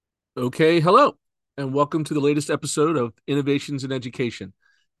Okay, hello, and welcome to the latest episode of Innovations in Education,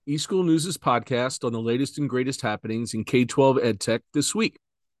 eSchool News' podcast on the latest and greatest happenings in K-12 EdTech this week.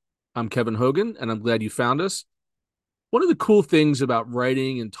 I'm Kevin Hogan, and I'm glad you found us. One of the cool things about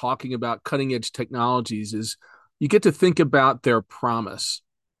writing and talking about cutting-edge technologies is you get to think about their promise.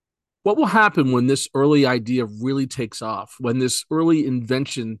 What will happen when this early idea really takes off, when this early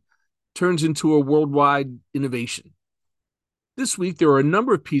invention turns into a worldwide innovation? This week, there are a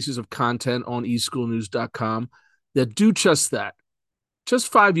number of pieces of content on eSchoolNews.com that do just that.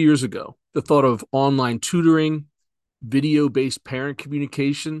 Just 5 years ago, the thought of online tutoring, video based parent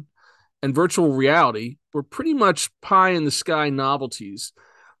communication, and virtual reality were pretty much pie in the sky novelties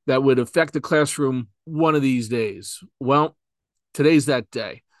that would affect the classroom one of these days. Well, today's that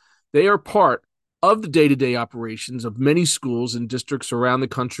day. They are part of the day to day operations of many schools and districts around the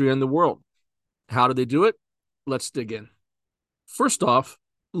country and the world. How do they do it? Let's dig in. First off,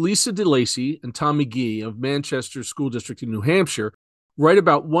 Lisa DeLacy and Tom McGee of Manchester School District in New Hampshire write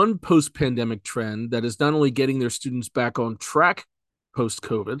about one post-pandemic trend that is not only getting their students back on track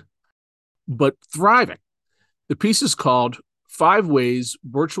post-COVID, but thriving. The piece is called 5 Ways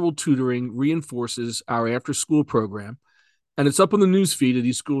Virtual Tutoring Reinforces Our After-School Program, and it's up on the news feed at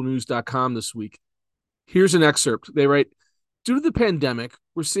eSchoolNews.com this week. Here's an excerpt. They write, due to the pandemic,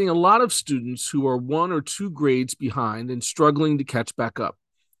 we're seeing a lot of students who are 1 or 2 grades behind and struggling to catch back up.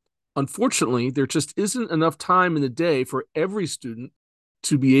 Unfortunately, there just isn't enough time in the day for every student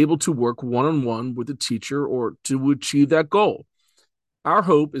to be able to work one-on-one with a teacher or to achieve that goal. Our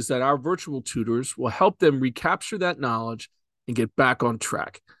hope is that our virtual tutors will help them recapture that knowledge and get back on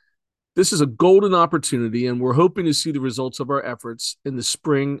track. This is a golden opportunity, and we're hoping to see the results of our efforts in the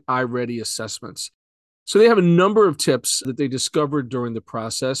spring iReady assessments. So they have a number of tips that they discovered during the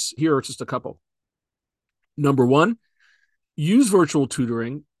process. Here are just a couple. Number 1, use virtual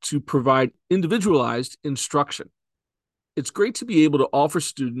tutoring to provide individualized instruction. It's great to be able to offer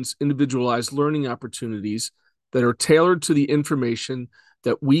students individualized learning opportunities that are tailored to the information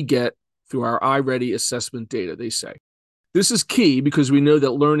that we get through our iReady assessment data, they say. This is key because we know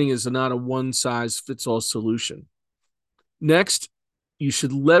that learning is not a one-size-fits-all solution. Next, you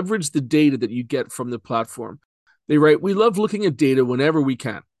should leverage the data that you get from the platform. They write, we love looking at data whenever we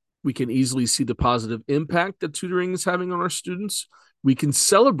can. We can easily see the positive impact that tutoring is having on our students. We can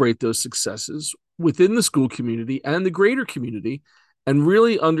celebrate those successes within the school community and the greater community and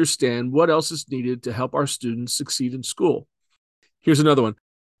really understand what else is needed to help our students succeed in school. Here's another one.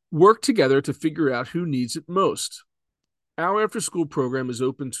 Work together to figure out who needs it most. Our after-school program is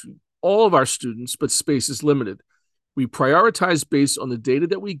open to all of our students, but space is limited. We prioritize based on the data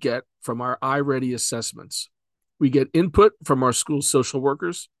that we get from our iReady assessments. We get input from our school social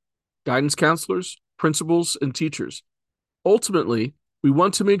workers, guidance counselors, principals, and teachers. Ultimately, we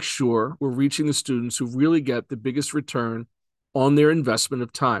want to make sure we're reaching the students who really get the biggest return on their investment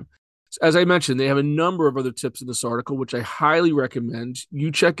of time. As I mentioned, they have a number of other tips in this article, which I highly recommend you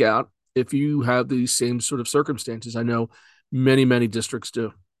check out if you have these same sort of circumstances. I know many districts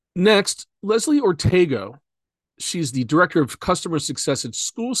do. Next, Leslie Ortego, she's the director of customer success at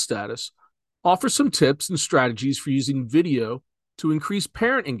School Status, offers some tips and strategies for using video to increase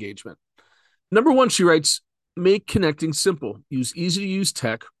parent engagement. Number 1, she writes, make connecting simple. Use easy-to-use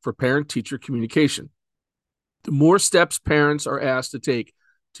tech for parent-teacher communication. The more steps parents are asked to take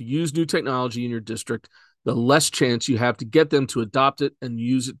to use new technology in your district, the less chance you have to get them to adopt it and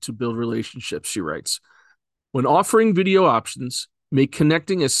use it to build relationships, she writes. When offering video options, make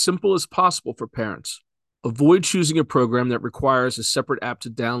connecting as simple as possible for parents. Avoid choosing a program that requires a separate app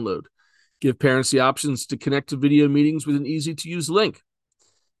to download. Give parents the options to connect to video meetings with an easy-to-use link.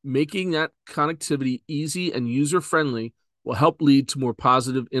 Making that connectivity easy and user-friendly will help lead to more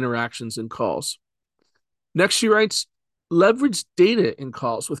positive interactions and calls. Next, she writes, leverage data in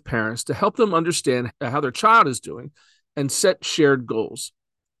calls with parents to help them understand how their child is doing and set shared goals.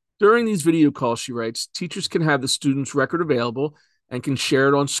 During these video calls, she writes, teachers can have the student's record available and can share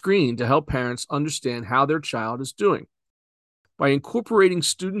it on screen to help parents understand how their child is doing. By incorporating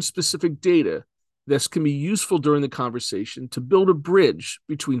student-specific data, this can be useful during the conversation to build a bridge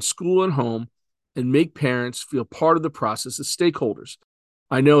between school and home and make parents feel part of the process as stakeholders.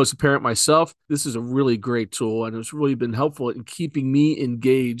 I know as a parent myself, this is a really great tool, and it's really been helpful in keeping me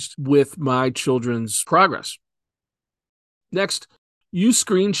engaged with my children's progress. Next, use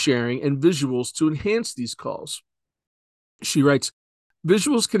screen sharing and visuals to enhance these calls. She writes,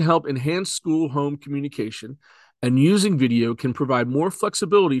 visuals can help enhance school-home communication, and using video can provide more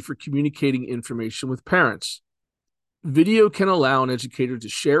flexibility for communicating information with parents. Video can allow an educator to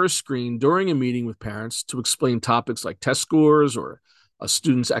share a screen during a meeting with parents to explain topics like test scores or a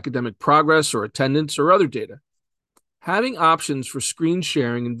student's academic progress or attendance or other data. Having options for screen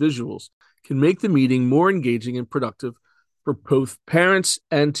sharing and visuals can make the meeting more engaging and productive for both parents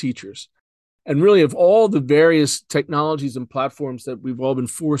and teachers. And really, of all the various technologies and platforms that we've all been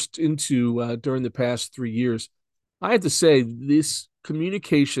forced into during the past 3 years, I have to say this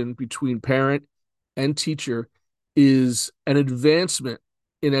communication between parent and teacher is an advancement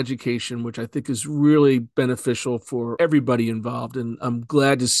in education, which I think is really beneficial for everybody involved. And I'm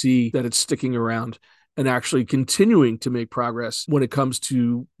glad to see that it's sticking around and actually continuing to make progress when it comes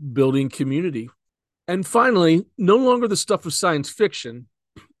to building community. And finally, no longer the stuff of science fiction,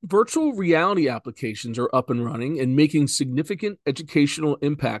 virtual reality applications are up and running and making significant educational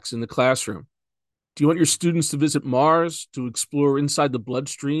impacts in the classroom. Do you want your students to visit Mars, to explore inside the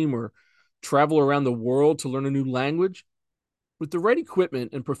bloodstream, or travel around the world to learn a new language? With the right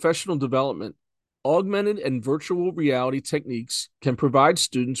equipment and professional development, augmented and virtual reality techniques can provide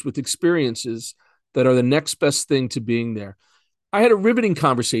students with experiences that are the next best thing to being there. I had a riveting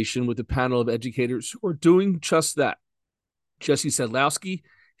conversation with a panel of educators who are doing just that. Jesse Sadlowski,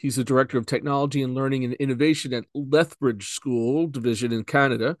 he's the Director of Technology and Learning and Innovation at Lethbridge School Division in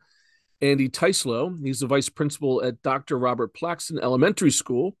Canada. Andy Teislow, he's the Vice Principal at Dr. Robert Plaxton Elementary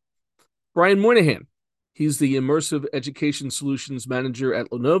School. Brian Moynihan, he's the Immersive Education Solutions Manager at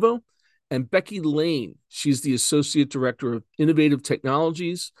Lenovo. And Becky Lane, she's the Associate Director of Innovative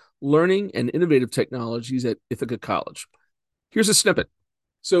Technologies, Learning and Innovative Technologies at Ithaca College. Here's a snippet.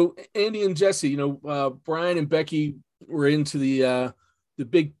 So Andy and Jesse, Brian and Becky were into the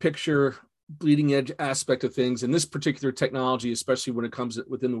big picture, bleeding edge aspect of things. And this particular technology, especially when it comes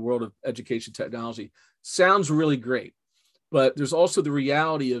within the world of education technology, sounds really great. But there's also the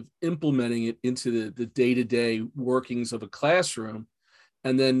reality of implementing it into the day-to-day workings of a classroom,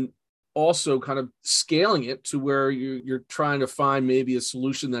 and then also kind of scaling it to where you're trying to find maybe a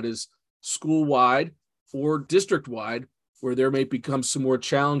solution that is school-wide or district-wide, where there may become some more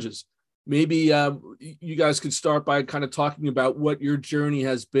challenges. Maybe you guys could start by kind of talking about what your journey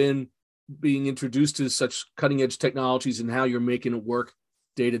has been being introduced to such cutting-edge technologies and how you're making it work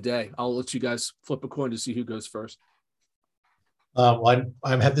day-to-day. I'll let you guys flip a coin to see who goes first. I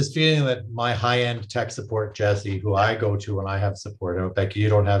have this feeling that my high-end tech support, Jesse, who I go to when I have support. Becky,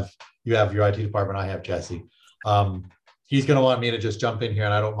 you have your IT department. I have Jesse. He's going to want me to just jump in here,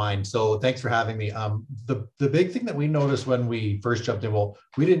 and I don't mind. So thanks for having me. The big thing that we noticed when we first jumped in, well,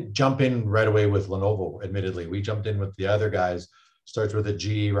 we didn't jump in right away with Lenovo. Admittedly, we jumped in with the other guys. Starts with a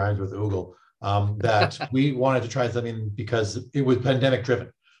G, rhymes with Oogle. That we wanted to try something because it was pandemic driven.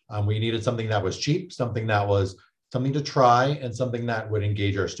 We needed something that was cheap, something that was something to try, and something that would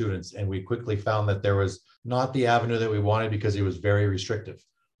engage our students. And we quickly found that there was not the avenue that we wanted because it was very restrictive.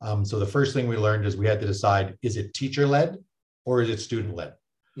 So the first thing we learned is we had to decide, is it teacher-led or is it student-led?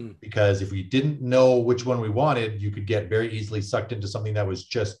 Because if we didn't know which one we wanted, you could get very easily sucked into something that was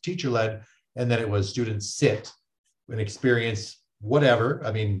just teacher-led, and then it was students sit and experience whatever.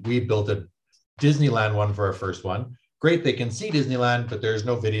 I mean, we built a Disneyland one for our first one. Great, they can see Disneyland, but there's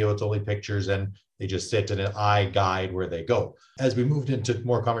no video, it's only pictures, and they just sit in an eye guide where they go. As we moved into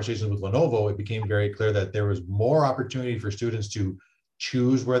more conversations with Lenovo, it became very clear that there was more opportunity for students to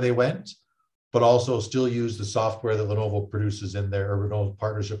choose where they went, but also still use the software that Lenovo produces in their Lenovo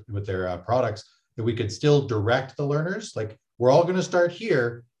partnership with their products, that we could still direct the learners. Like, we're all going to start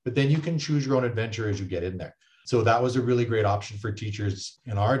here, but then you can choose your own adventure as you get in there. So that was a really great option for teachers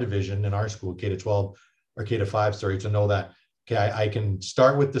in our division, in our school, K-12 or K-5, sorry, to know that, okay, I can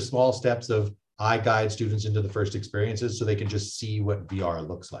start with the small steps of I guide students into the first experiences so they can just see what VR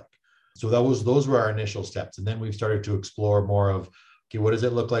looks like. So those were our initial steps. And then we've started to explore more of, okay, what does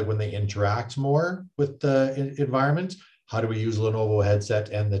it look like when they interact more with the environment? How do we use Lenovo headset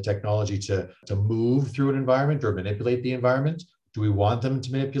and the technology to move through an environment or manipulate the environment? Do we want them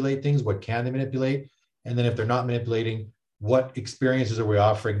to manipulate things? What can they manipulate? And then if they're not manipulating, what experiences are we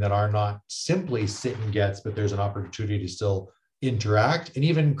offering that are not simply sit and gets, but there's an opportunity to still interact and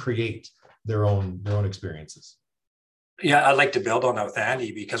even create their own experiences? Yeah, I'd like to build on that with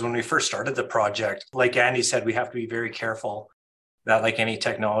Andy, because when we first started the project, like Andy said, we have to be very careful that, like any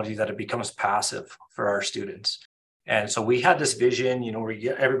technology, that it becomes passive for our students. And so we had this vision,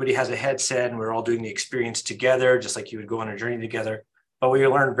 where everybody has a headset and we're all doing the experience together, just like you would go on a journey together. But we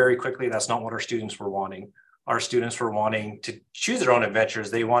learned very quickly that's not what our students were wanting. Our students were wanting to choose their own adventures.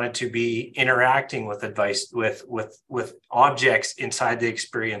 They wanted to be interacting with advice, with objects inside the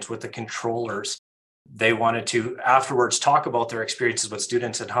experience, with the controllers. They wanted to afterwards talk about their experiences with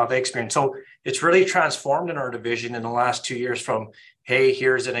students and how they experience. So it's really transformed in our division in the last 2 years from, hey,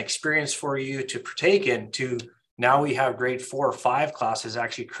 here's an experience for you to partake in, to Now we have grade 4 or 5 classes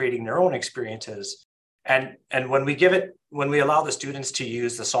actually creating their own experiences. And when we allow the students to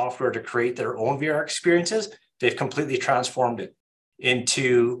use the software to create their own VR experiences, they've completely transformed it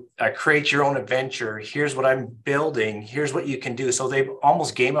into create your own adventure. Here's what I'm building. Here's what you can do. So they've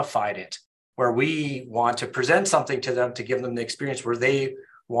almost gamified it, where we want to present something to them to give them the experience where they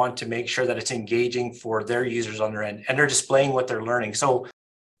want to make sure that it's engaging for their users on their end, and they're displaying what they're learning. So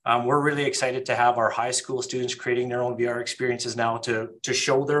we're really excited to have our high school students creating their own VR experiences now to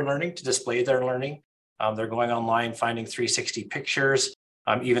show their learning, to display their learning. They're going online, finding 360 pictures,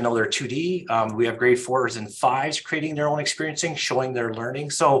 even though they're 2D. We have grade 4s and 5s creating their own experiencing, showing their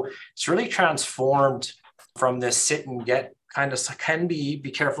learning. So it's really transformed from this sit and get kind of can be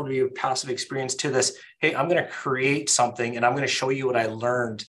careful to be a passive experience to this, hey, I'm going to create something and I'm going to show you what I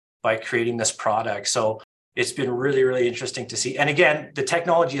learned by creating this product. So it's been really, really interesting to see. And again, the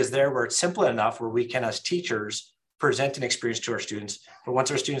technology is there where it's simple enough where we can, as teachers, present an experience to our students. But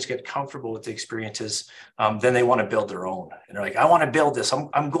once our students get comfortable with the experiences, then they want to build their own. And they're like, I want to build this.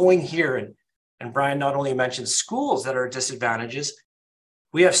 I'm going here. And Brian not only mentioned schools that are at disadvantages,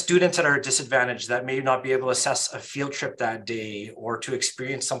 we have students that are at disadvantage that may not be able to assess a field trip that day or to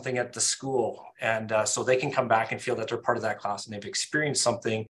experience something at the school. And so they can come back and feel that they're part of that class and they've experienced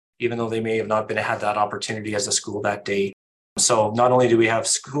something, even though they may have not had that opportunity as a school that day. So not only do we have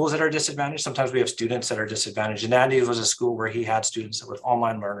schools that are disadvantaged, sometimes we have students that are disadvantaged. And Andy's was a school where he had students that were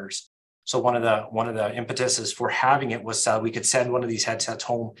online learners. So one of the impetuses for having it was we could send one of these headsets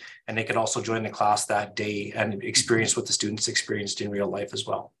home and they could also join the class that day and experience what the students experienced in real life as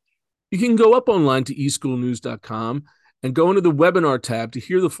well. You can go up online to eschoolnews.com and go into the webinar tab to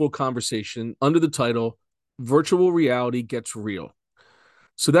hear the full conversation under the title, Virtual Reality Gets Real.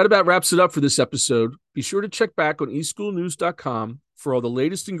 So that about wraps it up for this episode. Be sure to check back on eschoolnews.com for all the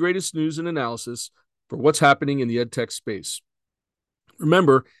latest and greatest news and analysis for what's happening in the EdTech space.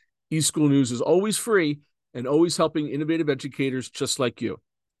 Remember, eSchool News is always free and always helping innovative educators just like you.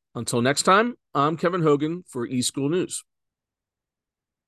 Until next time, I'm Kevin Hogan for eSchool News.